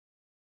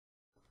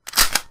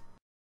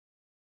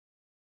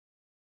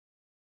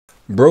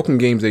Broken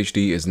Games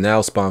HD is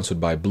now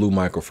sponsored by Blue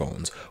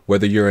Microphones.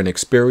 Whether you're an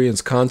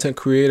experienced content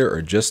creator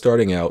or just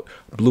starting out,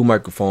 Blue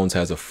Microphones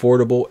has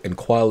affordable and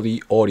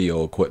quality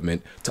audio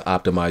equipment to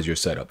optimize your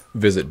setup.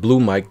 Visit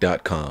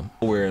bluemic.com.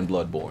 We're in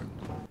Bloodborne.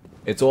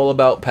 It's all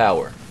about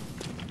power.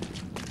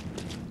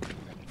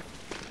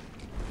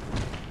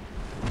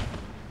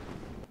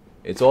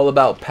 It's all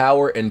about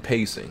power and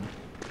pacing.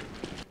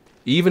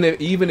 Even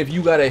if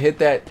you gotta hit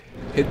that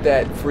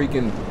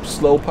freaking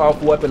slow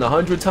powerful weapon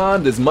 100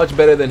 times, it's much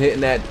better than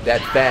hitting that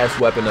fast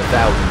weapon 1,000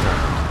 times.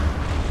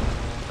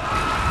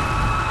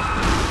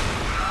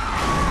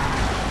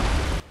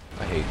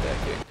 I hate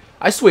that kick.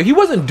 I swear he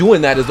wasn't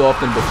doing that as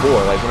often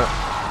before. Like when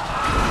I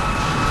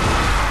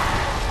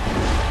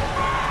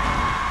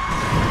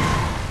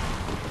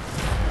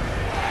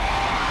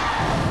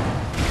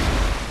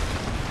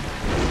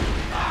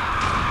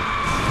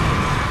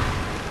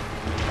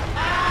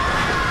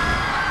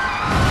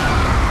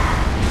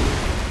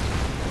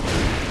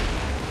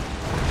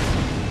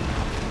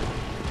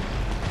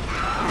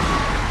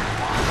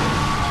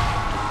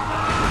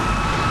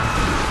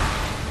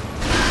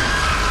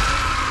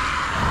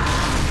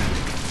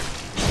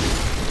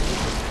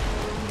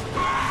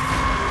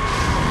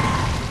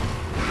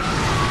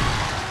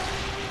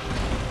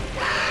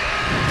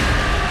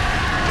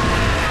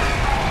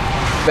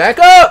back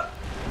up!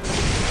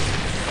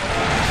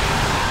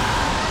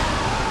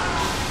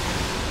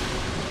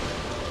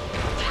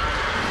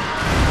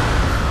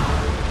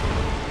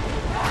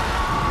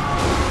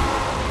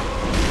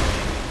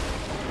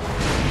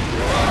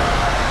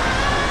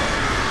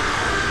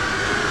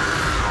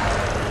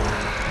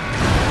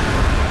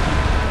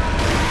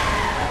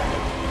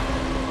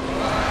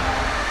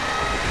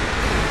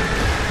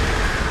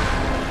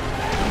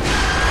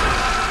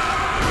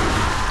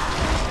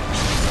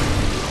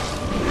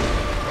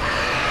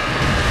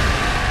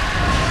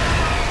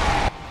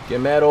 Get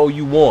mad all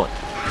you want.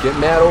 Get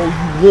mad all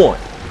you want.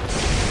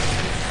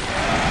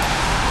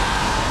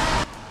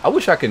 I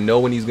wish I could know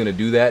when he's gonna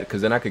do that,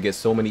 because then I could get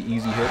so many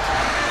easy hits.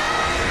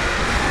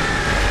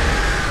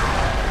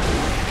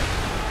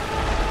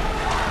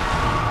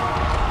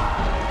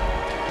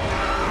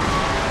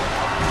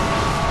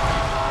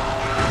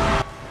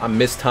 I'm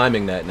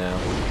mistiming that now.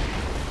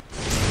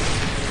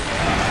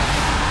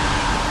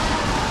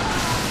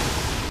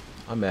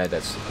 I'm mad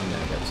that's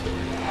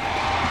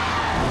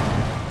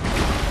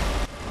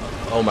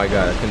oh my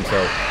god, I couldn't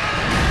tell.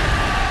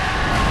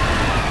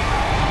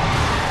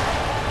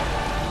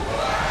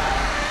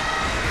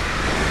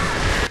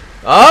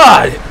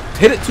 Ah!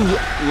 Hit it too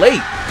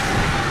late.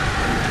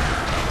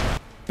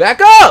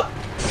 Back up!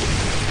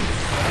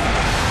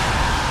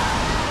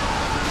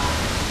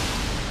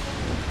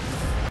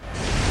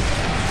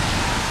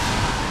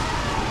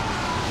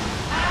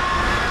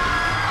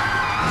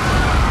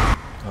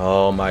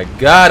 Oh my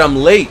god, I'm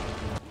late.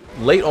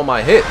 Late on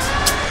my hits.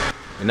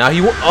 And now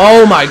he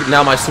oh my,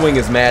 now my swing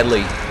is mad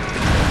late.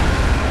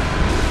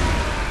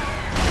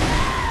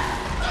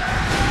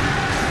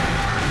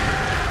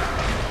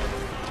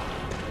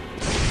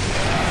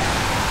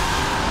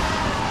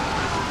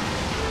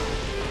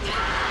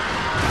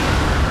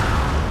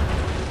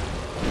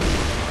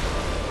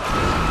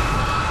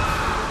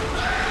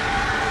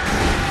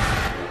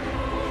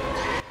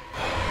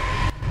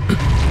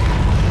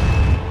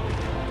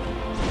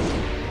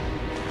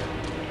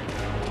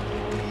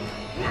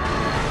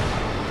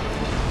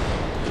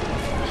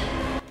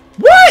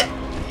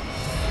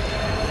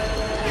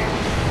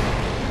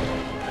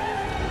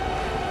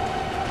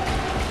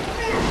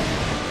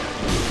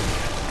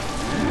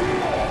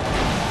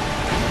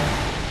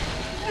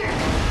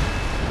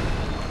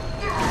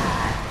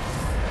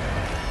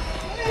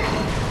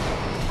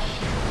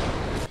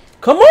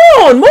 Come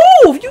on,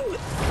 move! You.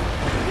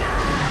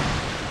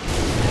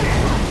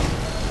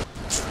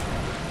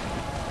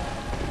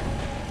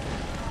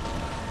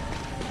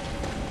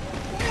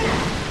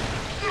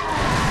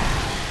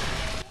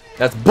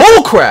 That's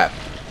bullcrap.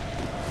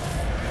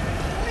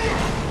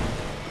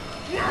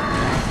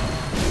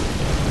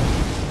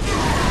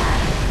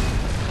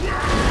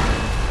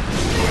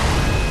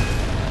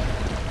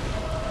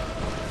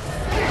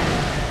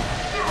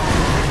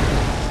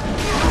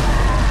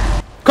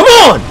 Come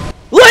on!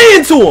 Lay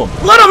into him!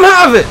 Let him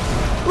have it!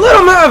 Let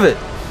him have it!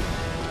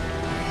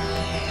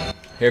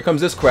 Here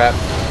comes this crap.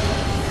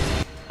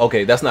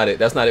 Okay, that's not it.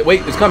 That's not it.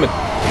 Wait, it's coming.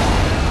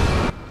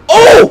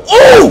 Oh!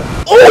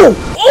 Oh! Oh!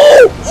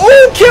 Oh!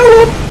 Oh!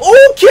 Kill him!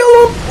 Oh!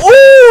 Kill him!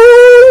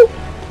 Oh!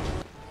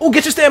 Oh!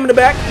 Get your stamina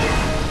back.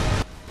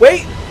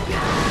 Wait.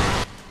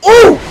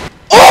 Oh!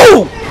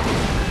 Oh!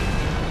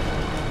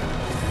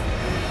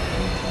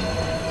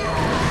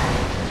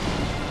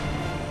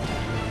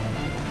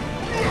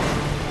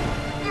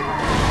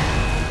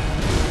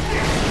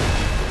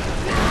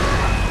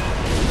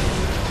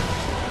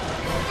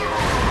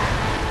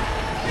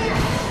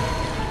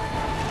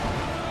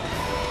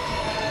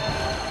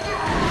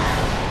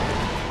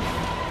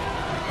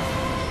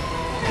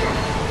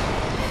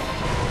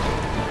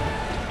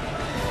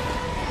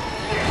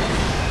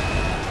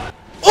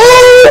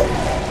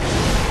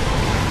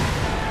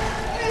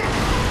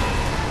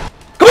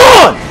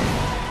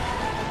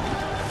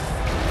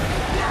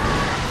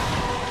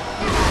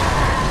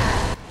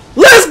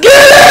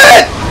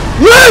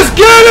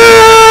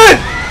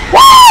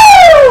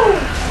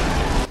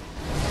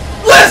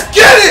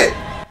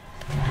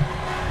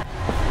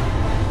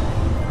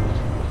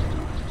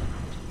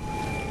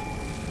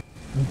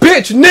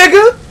 bitch,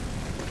 nigga.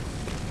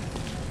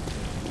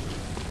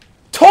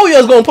 Told you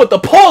I was gonna put the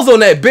pause on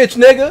that bitch,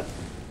 nigga.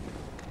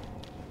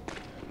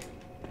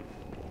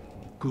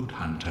 Good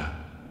hunter.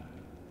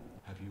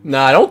 Have you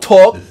Nah, don't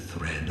talk. the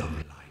thread of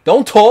life?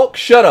 Don't talk.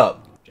 Shut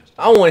up.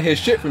 I don't want to hear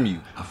shit from you.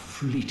 A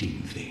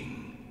fleeting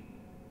thing.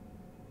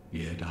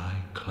 Yet I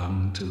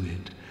clung to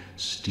it,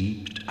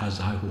 steeped as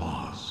I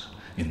was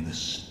in the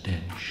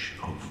stench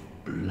of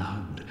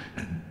blood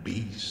and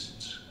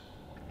beasts.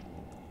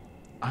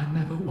 I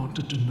never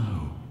wanted to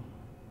know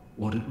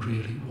what it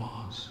really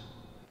was.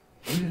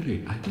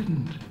 Really, I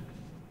didn't.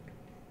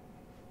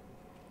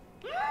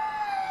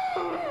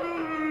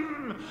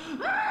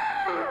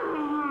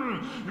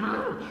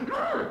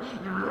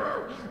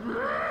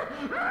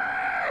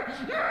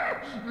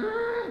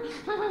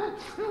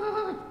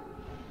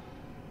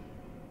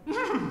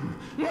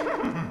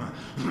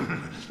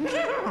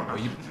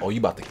 Oh, you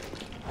about to...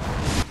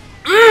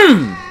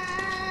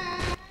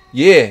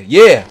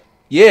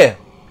 Yeah.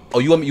 Oh,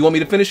 you want me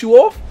to finish you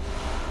off?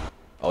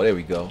 Oh, there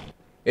we go.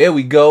 There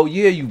we go.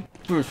 Yeah, you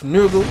bitch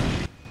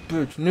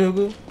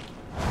nigga.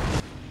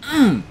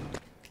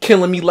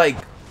 Killing me like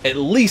at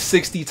least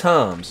 60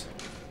 times.